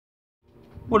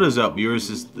What is up, viewers?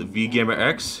 This is the V Gamer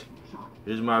X.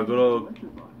 Here's my good old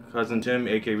cousin Tim,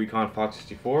 aka Recon Fox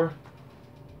 64.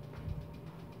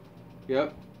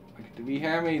 Yep, I get to be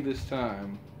hammy this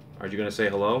time. Aren't you gonna say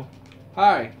hello?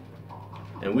 Hi.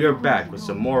 And we are back with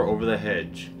some more Over the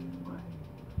Hedge.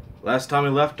 Last time we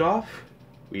left off,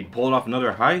 we pulled off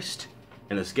another heist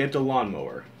and escaped a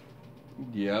lawnmower.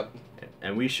 Yep.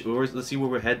 And let's see where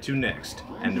we head to next.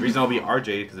 And the reason I'll be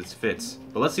RJ because it's Fitz.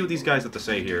 But let's see what these guys have to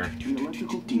say here. The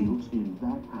electrical fields in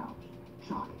that house.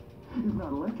 Shocking. If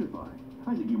not electrifying,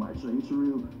 I think you might say it's a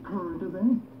real current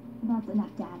event. That's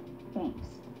enough, Dad. Thanks.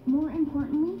 More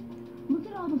importantly, look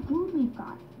at all the food we've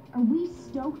got. Are we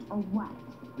stoked or what?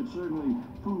 It's certainly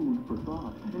food for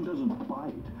thought and doesn't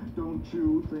bite, don't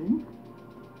you think?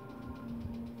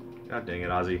 God dang it,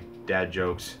 Ozzy. Dad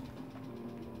jokes.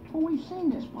 Oh, we've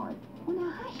seen this part. Well,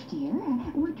 now hush, dear.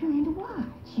 We're trying to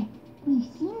watch. We've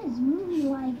seen this movie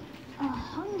like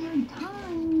 100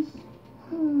 times.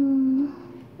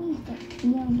 At least it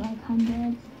feels like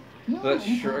hundreds.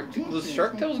 Was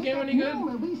Shark Tales game any good?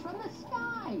 Movies from the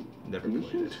sky. Never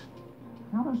played it.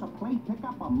 How does a plane pick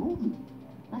up a movie?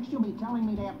 Next you'll be telling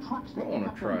me they have trucks that I wanna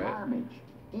pick up try the it. garbage.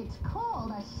 It's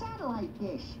called a satellite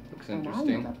dish. Looks And I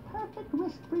interesting. know the perfect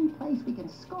risk-free place we can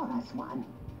score us one.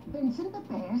 Vincent the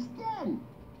Bear's Den.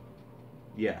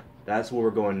 Yeah, that's where we're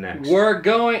going next. We're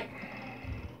going.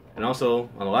 And also,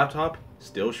 on the laptop,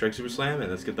 still Shrek Super Slam,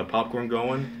 and let's get the popcorn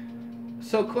going.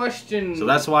 So, question. So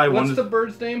that's why I What's wanted... the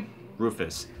bird's name?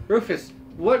 Rufus. Rufus.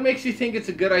 What makes you think it's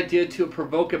a good idea to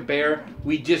provoke a bear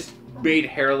we just made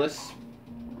hairless?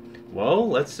 Well,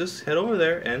 let's just head over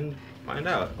there and find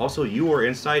out. Also, you were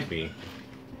inside me.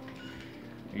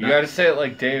 You gotta say it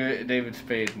like David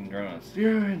Spade and Drones.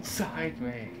 You're inside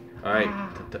me. Alright,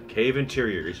 the cave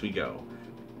interiors we go.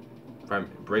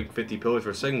 Break 50 pillars for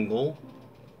a second goal.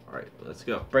 Alright, let's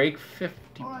go. Break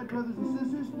 50. Alright, brothers and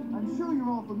sisters, I'm sure you're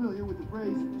all familiar with the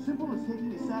phrase, simple as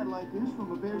taking a satellite dish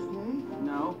from a bear's cave?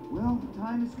 No. Well, the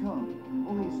time has come.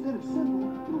 Only instead of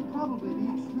simple, it'll probably be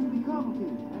extremely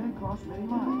complicated and cost many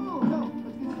lives. So,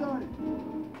 let's get started.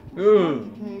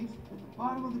 Ooh. The caves at the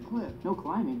bottom of the cliff. No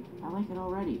climbing. I like it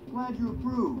already. Glad you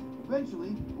approve.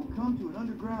 Eventually, we'll come to an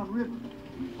underground river.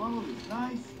 We follow this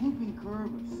nice, swooping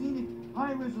curve of scenic,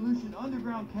 high-resolution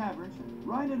underground caverns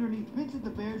right underneath Vincent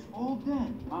the Bear's old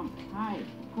den. Hi.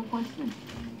 Quick question.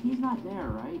 He's not there,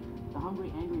 right? The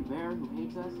hungry, angry bear who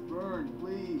hates us? Vern,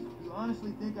 please. Do you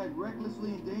honestly think I'd recklessly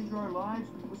endanger our lives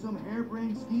with some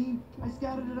harebrained scheme? I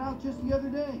scouted it out just the other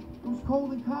day. It was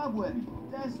cold and cobwebby,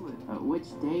 desolate.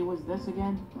 Which day was this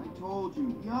again? I told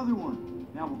you, the other one.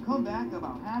 Now we'll come back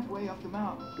about halfway up the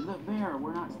mountain. The bear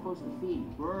we're not supposed to feed.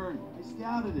 Vern, I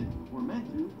scouted it. We're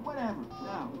meant to. Whatever.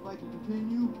 Now, if I can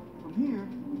continue, from here,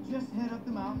 we just head up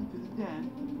the mountain to the den,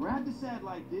 grab the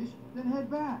satellite dish, then head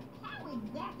back. How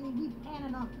exactly we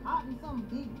planning on carting some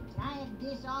big giant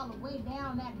dish all the way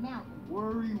down that mountain?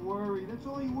 Worry. That's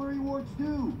all you worrywarts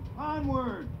do.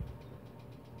 Onward!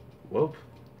 Whoop.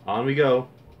 On we go.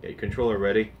 Get your controller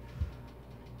ready.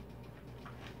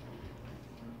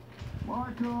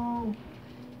 Marco!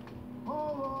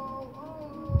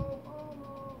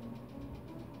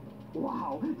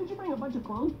 Wow. Did you bring a bunch of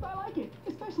clones? I like it.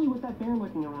 Especially with that bear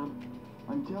looking around.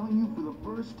 I'm telling you for the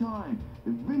first time,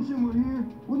 if Vincent were here,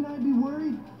 wouldn't I be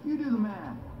worried? You do the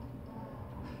math.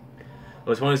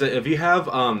 What's funny is that if you have,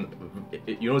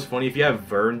 you know what's funny? If you have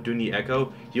Vern doing the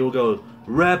echo, he will go,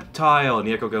 reptile, and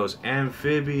the echo goes,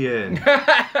 amphibian.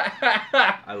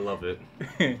 I love it.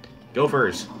 Go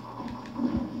first.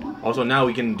 Also, now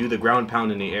we can do the ground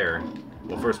pound in the air.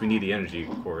 Well, first we need the energy,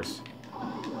 of course.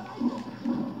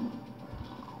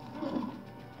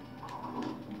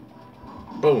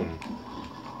 Boom.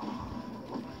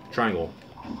 Triangle.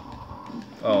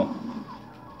 Oh.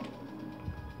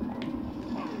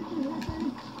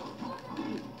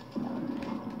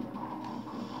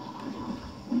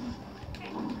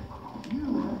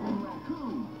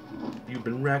 You've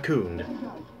been raccooned.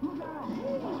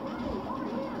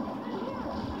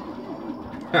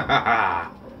 Ha ha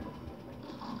ha!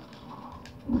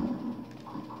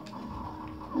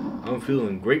 I'm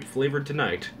feeling grape flavored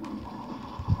tonight.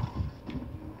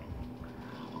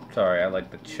 Sorry, I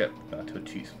like the chip, not to a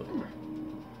cheese flavor.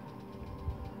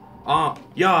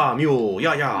 Yeah, mule,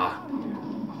 yeah.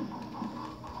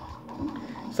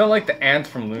 Sound like the ants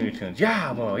from Looney Tunes.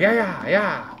 Yeah, well, yeah.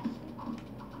 Yeah,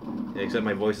 except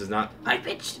my voice is not high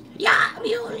pitched. Yeah,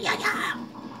 mule, yeah.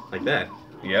 Like that.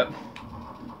 Yep.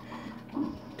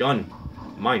 Gun.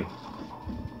 Mine.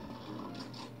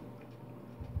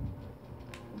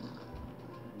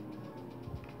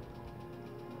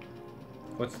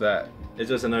 What's that? It's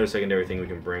just another secondary thing we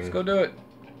can bring. Let's go do it.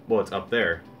 Well, it's up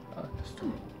there.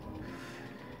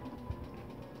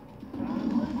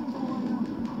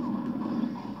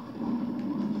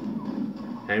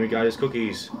 Hammy got his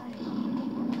cookies.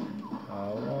 I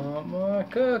want more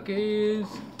cookies.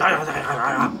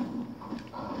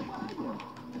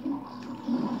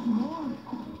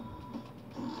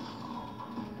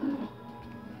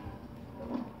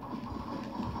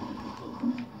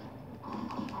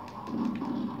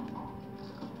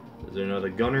 Is there another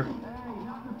gunner?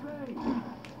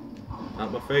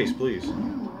 Not my face, please.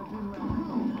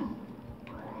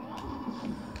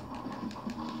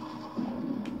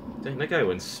 Dang, that guy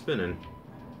went spinning.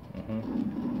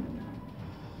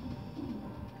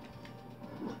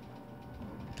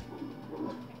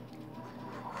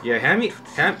 Yeah, Hammy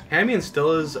and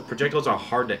Stella's projectiles are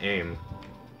hard to aim.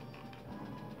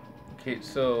 Okay,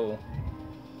 so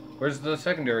where's the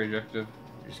secondary objective?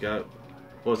 You just got.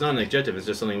 Well, it's not an objective. It's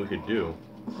just something we could do.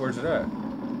 Where's it at?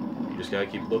 You just gotta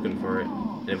keep looking for it,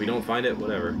 and if we don't find it,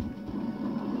 whatever.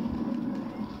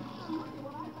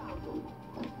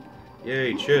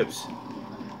 Yay, chips!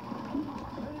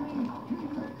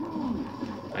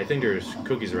 I think there's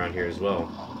cookies around here as well.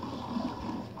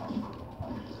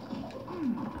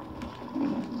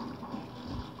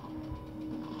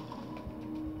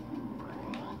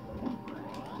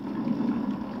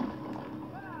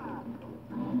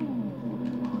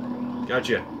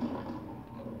 Gotcha.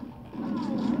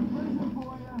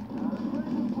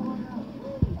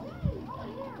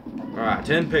 Alright,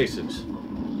 10 paces.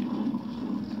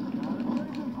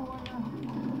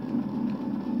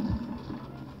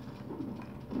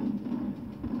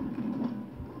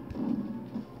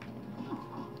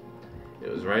 It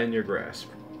was right in your grasp.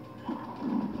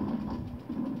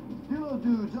 Hello,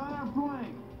 dudes, on our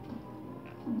flank.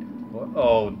 What?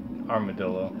 Oh,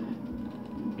 armadillo.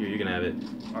 Here, you can have it.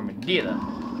 Armadillo.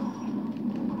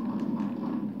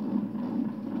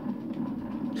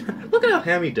 Look at how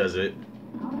Hammy does it.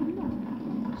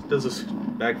 Just does this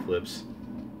backflips.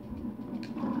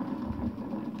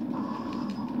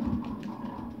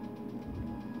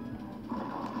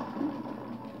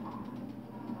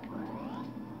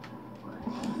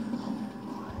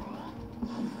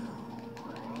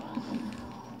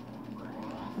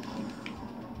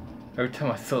 Every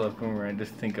time I throw that boomerang, I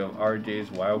just think of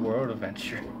RJ's Wild World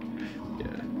Adventure. Yeah.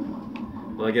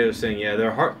 Like I was saying, yeah,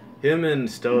 they're hard. Him and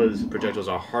Stella's projectiles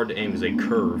are hard to aim because they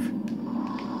curve.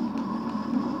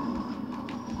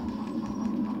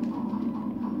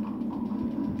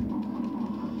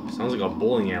 Sounds like a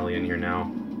bowling alley in here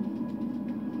now.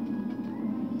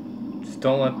 Just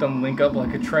don't let them link up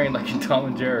like a train like in Tom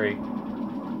and Jerry.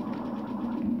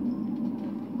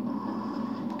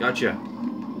 Gotcha.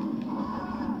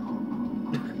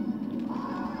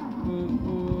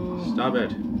 Stop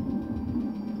it.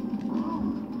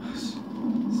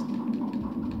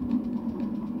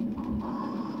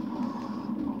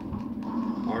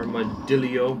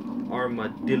 Armadillo.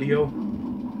 Armadillo.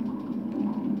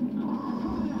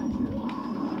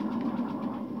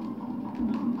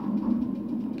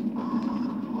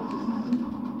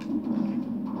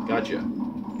 Gotcha.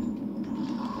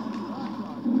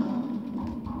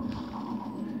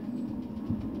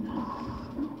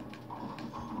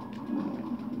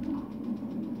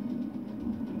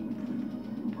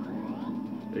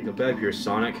 Hey, go back here,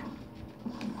 Sonic.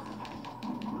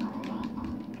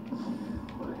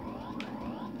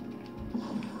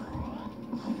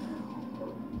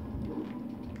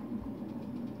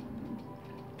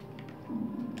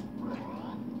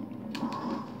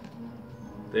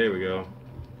 There we go.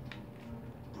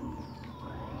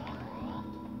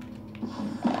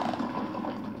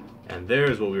 And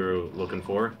there's what we were looking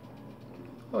for.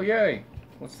 Oh, yay.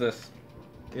 What's this?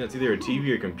 Yeah, it's either a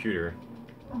TV or computer.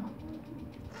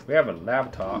 We have a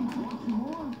laptop.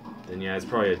 Then yeah, it's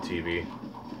probably a TV.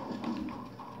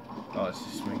 Oh, it's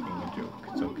just making a joke.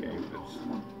 It's okay if it's...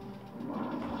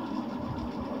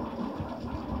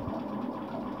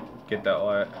 Get that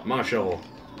light. My shovel.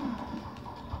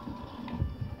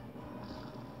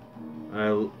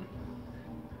 I'll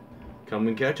come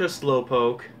and catch a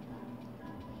slowpoke.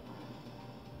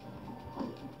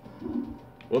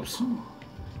 Whoops.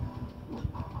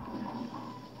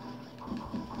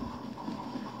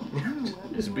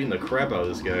 Just beating the crap out of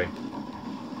this guy.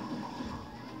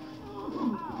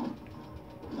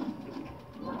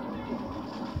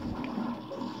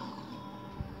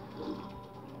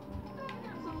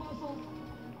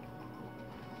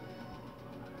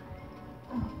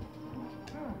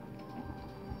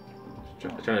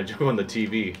 Trying to jump on the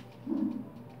TV.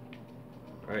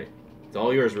 Alright. It's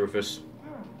all yours, Rufus.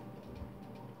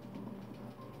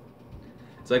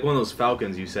 It's like one of those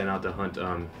falcons you send out to hunt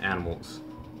animals.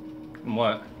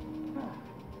 What?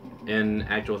 And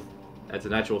that's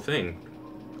an actual thing.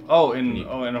 Oh, in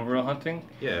a real hunting?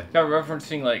 Yeah. Got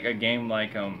referencing like a game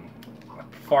like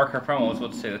Far Cry Primal. I was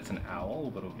about to say that's an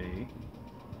owl, but okay.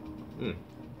 Hmm.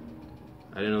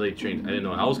 I didn't know they trained. I didn't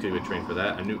know owls could be trained for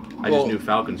that. I just knew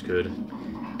falcons could.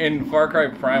 In Far Cry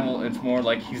Primal, it's more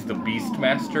like he's the Beast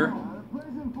Master.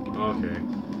 Okay.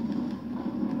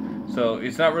 So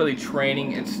it's not really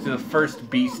training. It's the first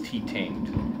beast he tamed.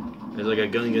 It's like a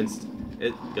gun against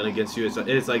you.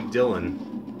 It's like Dylan.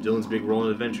 Dylan's big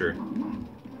rolling adventure.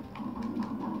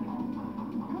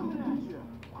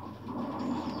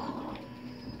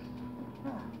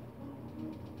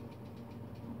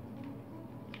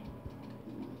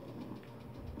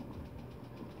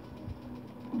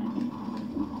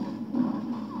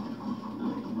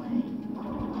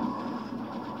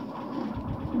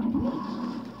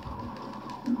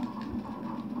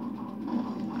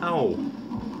 Ow.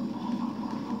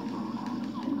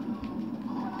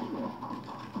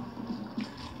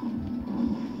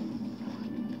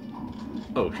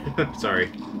 Oh, sorry.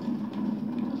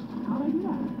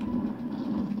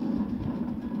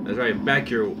 That's right.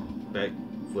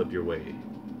 Flip your way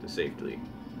to safety.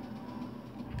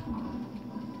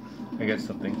 I got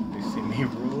something. You see me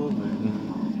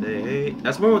rolling. Hey,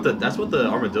 that's what the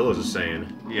armadillos are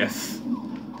saying. Yes.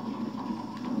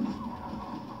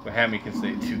 But Hammy can say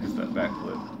it too, because that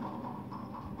backflip.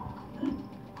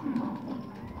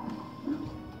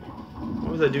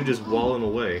 What was that dude just walling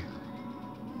away?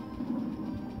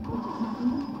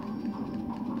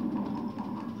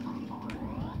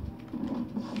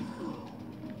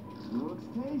 Looks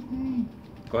tasty.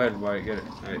 Go ahead, Wyatt, get it.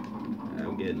 Alright,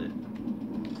 I'm getting it.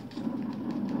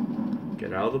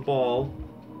 Get out of the ball.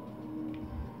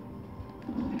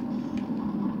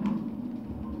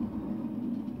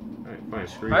 Alright, fine,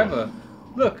 screw you. I have a...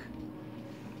 Look!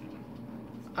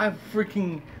 I have a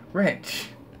freaking wrench.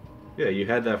 Yeah, you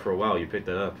had that for a while. You picked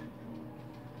that up.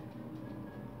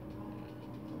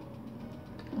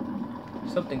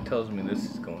 Something tells me this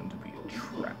is going to be a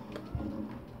trap.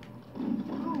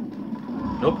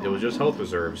 Nope, it was just health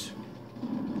reserves.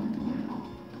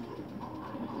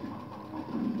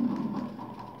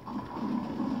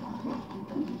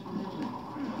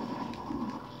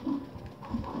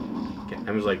 Okay,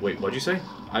 I was like, wait, what'd you say?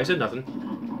 I said nothing.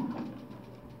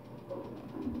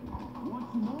 Want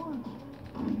some more?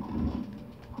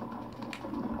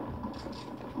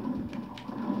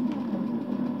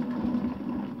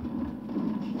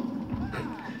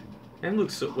 And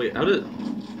looks so. Wait, how did?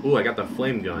 Ooh, I got the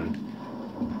flame gun.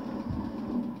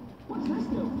 What's this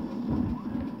do?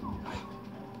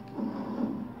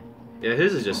 Yeah,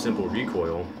 his is just simple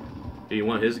recoil. Do you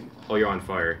want his? Oh, you're on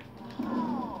fire.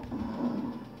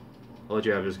 I'll let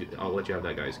you have his. I'll let you have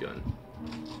that guy's gun.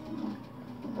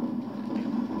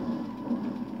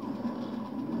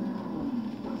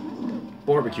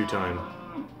 Barbecue time.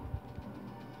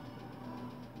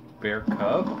 Bear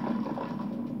cub?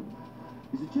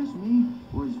 Is it just me,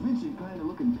 or is Vincent kind of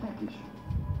looking peckish?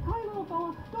 Hi, little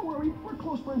fella. Don't worry. We're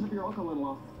close friends of your uncle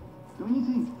in-law. Don't you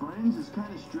think friends is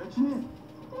kind of stretching it?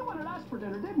 He wanted us for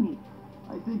dinner, didn't he?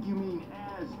 I think you mean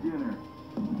as dinner.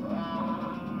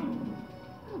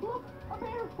 Look, a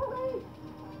bear! Hooray!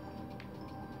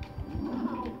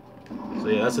 So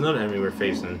yeah, that's another enemy we're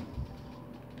facing.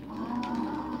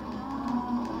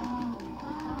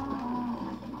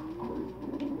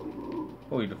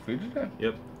 Oh, you defeated it?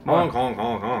 Yep. Honk, honk,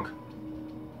 honk, honk.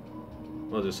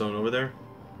 Oh, there's someone over there?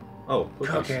 Oh,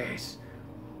 Cookies.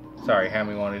 Sorry,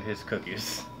 Hammy wanted his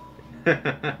cookies.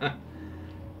 It'd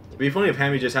be funny if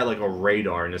Hammy just had like a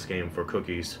radar in this game for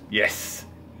cookies. Yes.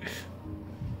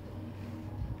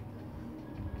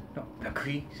 No, that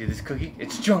cookie. See this cookie?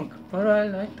 It's junk, but I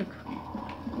like the cookie.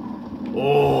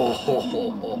 Oh, ho,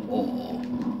 ho, ho, ho.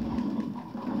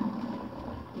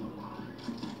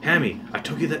 Hammy, I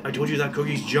told you that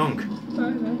cookie's junk. I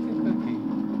like the cookie.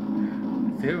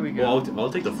 There we go. Well,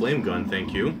 I'll take the flame gun,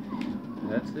 thank you.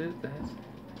 That's it.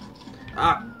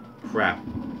 Ah, crap.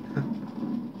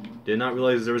 Did not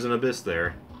realize there was an abyss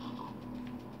there.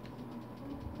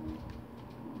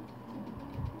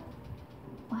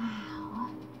 Wow.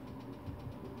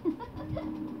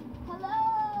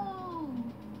 Hello.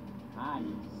 Hi,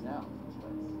 yourself,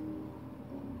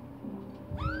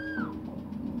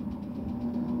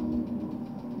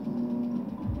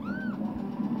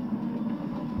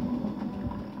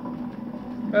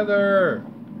 Heather.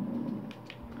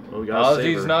 Oh, we gotta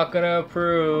save Ozzy's her. not gonna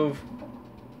approve.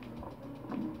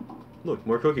 Look,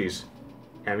 more cookies.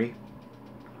 Hammy.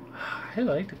 I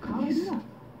like the cookies.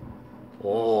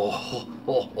 Oh, ho,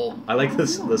 ho, ho. I like the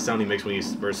sound he makes when he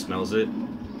first smells it.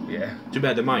 Yeah. Too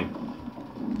bad they're mine.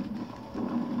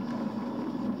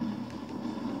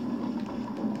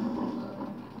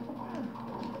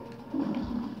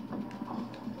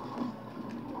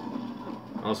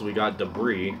 Also, we got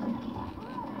debris.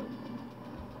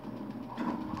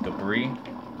 Debris?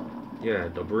 Yeah,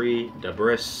 debris. I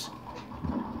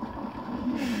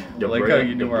like how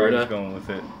you knew where I was going with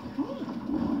it.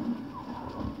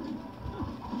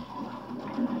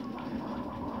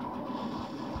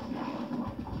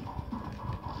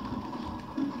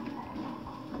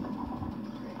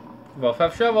 Both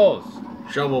have shovels.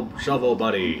 Shovel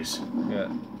buddies. Yeah.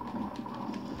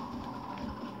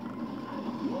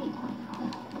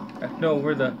 No,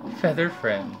 we're the feather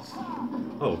friends.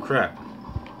 Oh crap.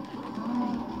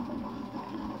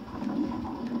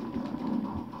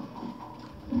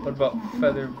 What about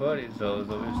feather buddies though?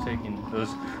 Those taking those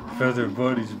feather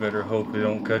buddies better hope they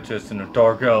don't catch us in a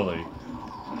dark alley.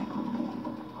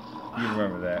 You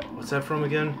remember that? What's that from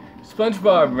again?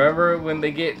 SpongeBob, remember when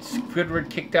they get Squidward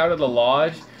kicked out of the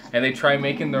lodge and they try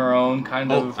making their own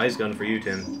kind of... Oh, ice gun for you,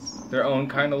 Tim. Their own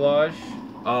kind of lodge?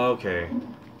 Oh, okay.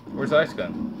 Where's Ice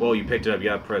Gun? Well, you picked it up. You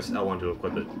gotta press L1 to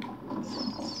equip it.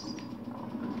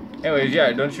 Anyways,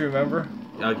 yeah, don't you remember?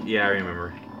 Yeah, I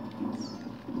remember.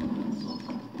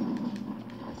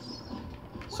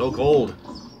 So cold.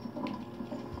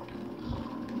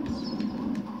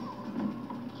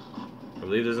 I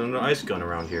believe there's another ice gun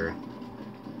around here.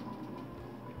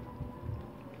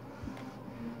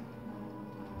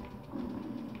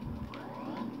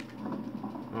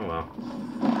 Oh well.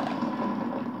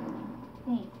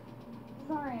 Hey,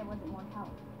 sorry I wasn't more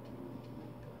help.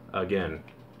 Again.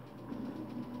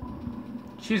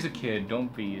 She's a kid,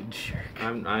 don't be a jerk.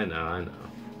 I know.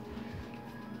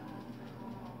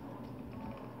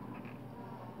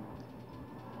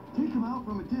 Take them out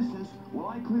from a distance while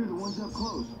I clear the ones up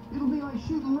close. It'll be like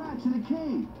shooting rats in a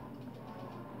cave.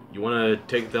 You want to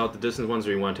take out the distant ones,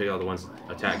 or you want to take out the ones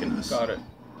attacking us? Got it.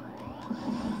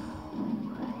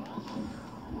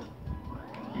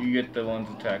 You get the ones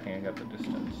attacking, I got the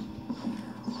distance.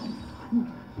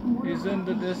 He's in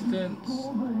the distance.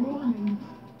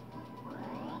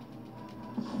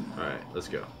 Alright, let's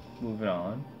go. Moving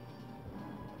on.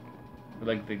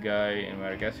 Like the guy in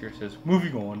Madagascar says,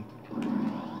 moving on.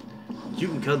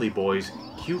 Cute and cuddly, boys.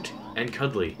 Cute and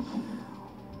cuddly.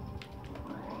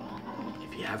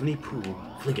 If you have any poo,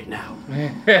 fling it now.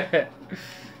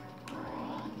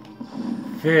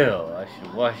 Phil, I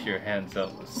should wash your hands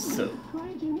out with soap.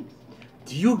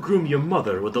 Do you groom your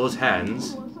mother with those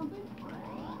hands?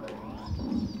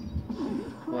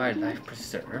 Wildlife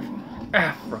Preserve,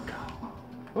 Africa.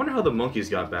 I wonder how the monkeys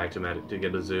got back to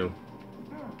get a zoo.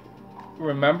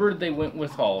 Remember, they went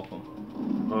with all of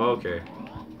them. Oh, okay.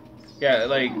 Yeah,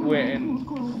 like when...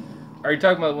 Are you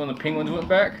talking about when the penguins went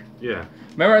back? Yeah.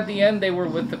 Remember at the end they were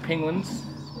with the penguins?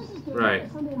 Right.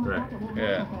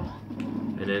 Yeah.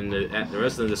 And then the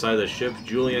rest of them decided to ship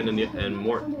Julian and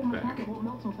Mort back.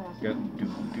 Yep.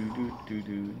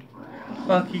 Do.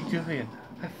 Lucky Julian,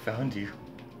 I found you,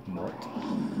 Mort.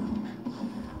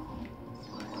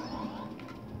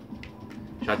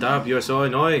 Shut up, you're so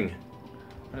annoying.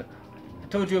 I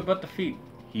told you about the feet.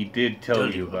 He did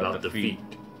tell you about the feet.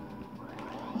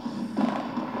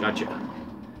 Gotcha.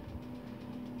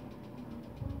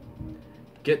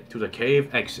 Get to the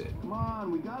cave exit. Come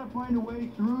on, we gotta find a way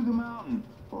through the mountain.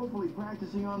 Hopefully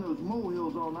practicing on those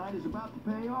molehills all night is about to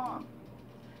pay off.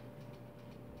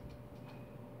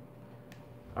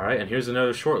 Alright, and here's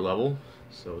another short level.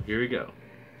 So here we go.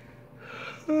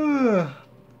 Jeez,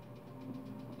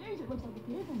 it looks like a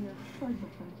cave in here. Sorry, my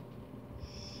friend.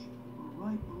 Shh, we're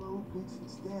right below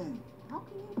Vincent's den. How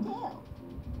can you tell?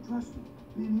 Trust me,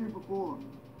 been here before.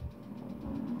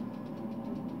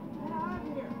 Get out of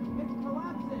here! It's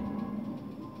collapsing!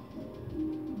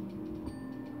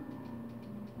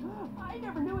 I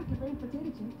never knew it could rain potato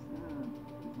chips.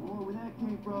 Boy, where that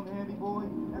came from, Handy Boy.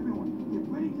 Everyone, get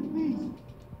ready to feast.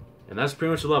 And that's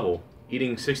pretty much the level.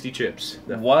 Eating 60 chips.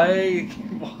 Why?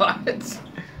 What?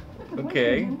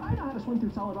 Okay. I know how to swim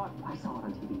through solid rock. I saw it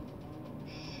on TV.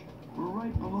 Shh, we're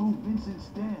right below Vincent's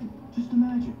den. Just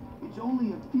imagine, it's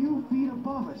only a few feet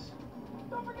above us.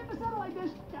 Don't forget the satellite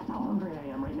dish. That's how hungry I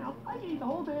am right now. I can eat the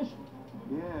whole dish.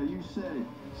 Yeah, you said it.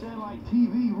 Satellite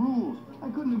TV rules. I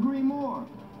couldn't agree more.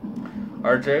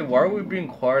 RJ, why are we being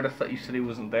quiet? I thought you said he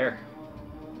wasn't there.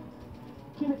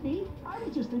 Can it be? I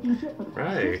was just thinking shit for the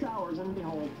past 6 hours and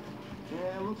behold.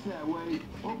 Yeah, it looks that way.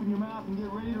 Open your mouth and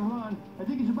get ready to run. I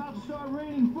think it's about to start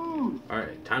raining food.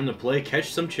 Alright, time to play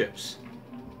Catch Some Chips.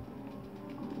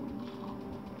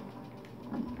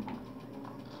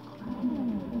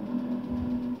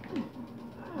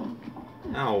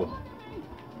 Ow. Well,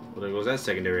 there goes that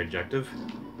secondary objective.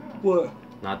 What?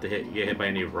 Not to get hit by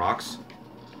any rocks.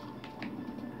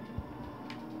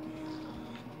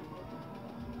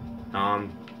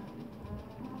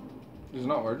 Is it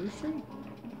not Orchard Street?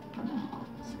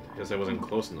 I guess I wasn't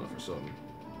close enough or something.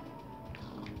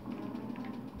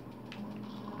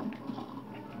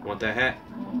 Want that hat?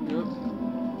 Yep.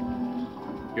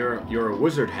 You're a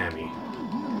wizard, Hammy.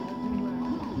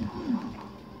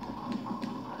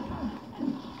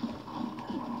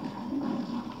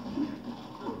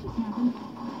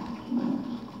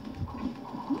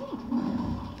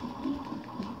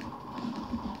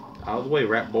 Out of the way,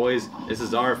 rat boys. This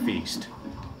is our feast.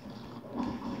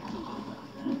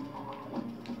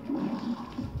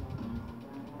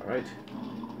 Alright.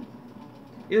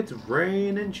 It's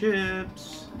raining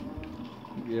chips.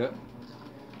 Yep.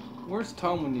 Where's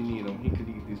Tom when you need him? He could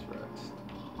eat these rats.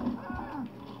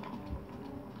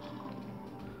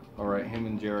 Alright, him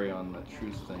and Jerry on the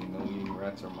truce thing. No eating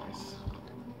rats or mice.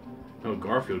 No,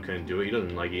 Garfield couldn't do it. He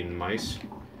doesn't like eating mice.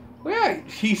 Well, yeah,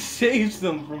 he saves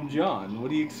them from John. What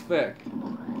do you expect?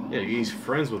 Yeah, he's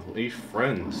friends.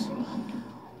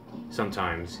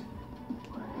 Sometimes.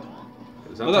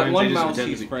 Well, that they one just mouse pretend to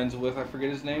he's be- friends with, I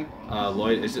forget his name.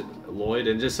 Lloyd. Is it Lloyd?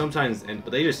 And just sometimes, but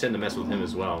they just tend to mess with him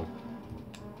as well.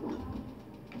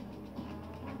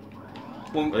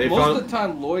 Well, They most found- of the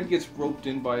time, Lloyd gets roped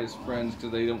in by his friends because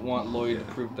they don't want Lloyd to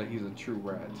prove that he's a true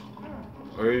rat.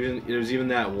 Or even there's even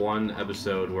that one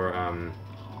episode where I'm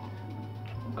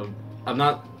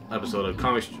not episode of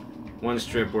one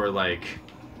strip where like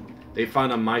they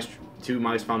found two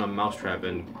mice found a mousetrap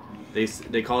and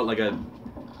they call it like a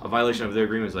violation of their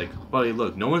agreement. It's like, buddy,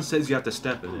 look, no one says you have to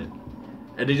step in it,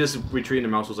 and they just retreat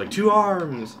and the mouse was like 2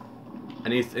 arms,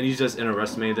 and he's just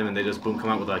underestimated them and they just boom come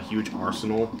out with a huge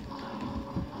arsenal.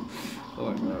 Oh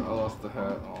my god, I lost the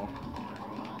hat. Oh.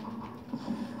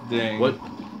 Dang. What?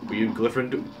 Were you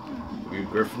Gryffindor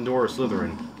or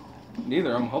Slytherin?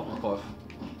 Neither, I'm Hufflepuff.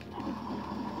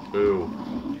 Boo.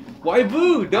 Why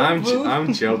boo? Don't boo.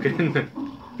 I'm joking.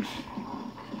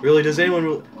 Really, does anyone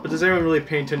really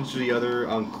pay attention to the other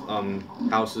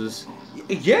houses?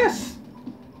 Yes!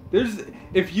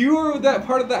 If you are that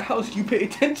part of that house, you pay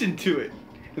attention to it.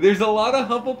 There's a lot of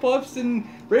Hufflepuffs and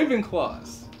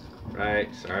Ravenclaws.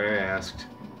 Right, sorry I asked.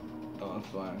 Oh, that's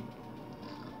fine.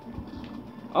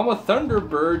 I'm a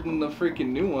Thunderbird in the freaking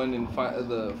new one in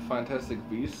the Fantastic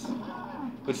Beasts.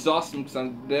 Which is awesome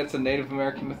because that's a Native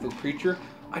American mythical creature.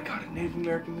 I got a Native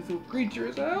American mythical creature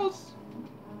as a house.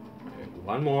 Okay,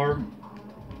 one more.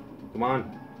 Come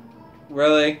on.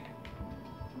 Really?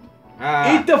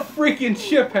 Ah. Eat the freaking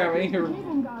chip, Hammy. Here,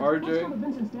 RJ.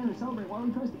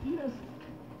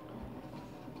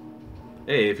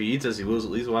 Hey, if he eats us, at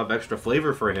least we'll have extra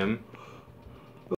flavor for him.